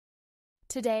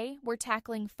Today, we're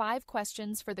tackling 5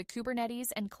 questions for the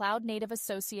Kubernetes and Cloud Native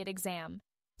Associate exam,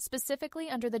 specifically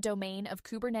under the domain of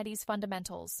Kubernetes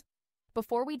fundamentals.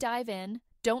 Before we dive in,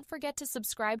 don't forget to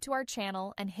subscribe to our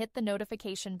channel and hit the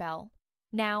notification bell.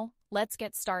 Now, let's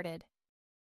get started.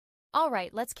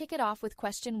 Alright, let's kick it off with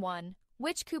question 1.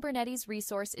 Which Kubernetes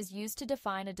resource is used to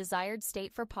define a desired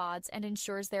state for pods and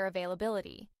ensures their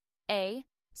availability? A.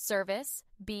 Service.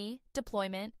 B.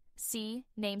 Deployment. C.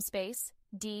 Namespace.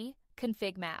 D.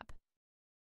 Config map.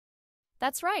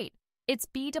 That's right. It's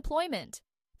B. Deployment.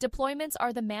 Deployments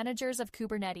are the managers of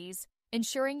Kubernetes,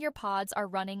 ensuring your pods are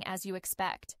running as you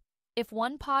expect. If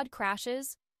one pod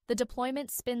crashes, the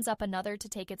deployment spins up another to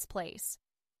take its place.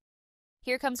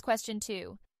 Here comes question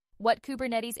 2. What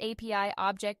Kubernetes API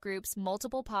object groups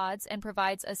multiple pods and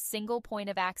provides a single point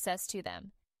of access to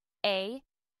them? A.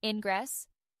 Ingress.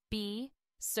 B.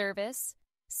 Service.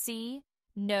 C.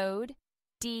 Node.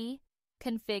 D.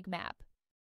 Config map.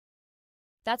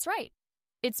 That's right.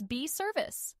 It's B.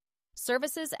 Service.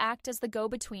 Services act as the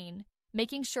go-between,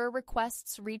 making sure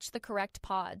requests reach the correct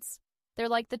pods. They're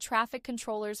like the traffic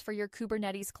controllers for your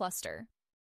Kubernetes cluster.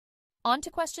 On to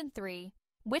question 3.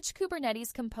 Which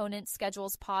Kubernetes component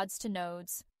schedules pods to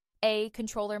nodes? A.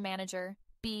 Controller manager.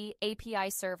 B.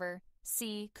 API server.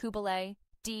 C. Kubelet.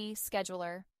 D.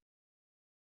 Scheduler.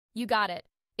 You got it.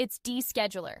 It's D.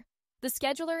 Scheduler. The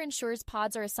scheduler ensures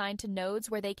pods are assigned to nodes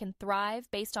where they can thrive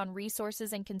based on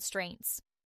resources and constraints.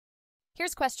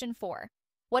 Here's question 4.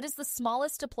 What is the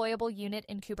smallest deployable unit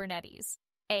in Kubernetes?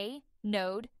 A.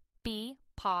 Node. B.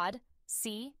 Pod.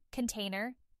 C.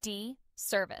 Container. D.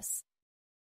 Service.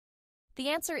 The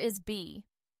answer is B.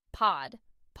 Pod.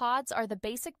 Pods are the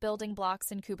basic building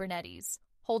blocks in Kubernetes,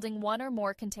 holding one or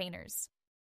more containers.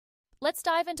 Let's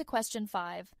dive into question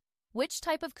 5. Which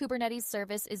type of Kubernetes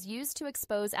service is used to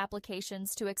expose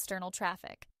applications to external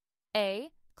traffic?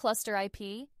 A. Cluster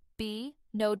IP. B.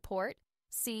 Node port.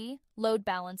 C. Load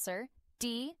balancer.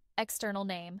 D. External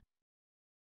name.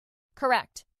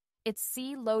 Correct. It's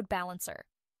C. Load balancer.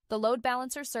 The load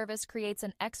balancer service creates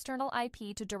an external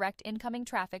IP to direct incoming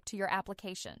traffic to your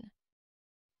application.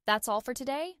 That's all for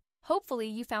today. Hopefully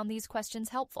you found these questions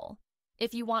helpful.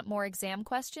 If you want more exam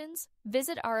questions,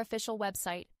 visit our official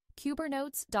website,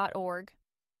 kubernotes.org.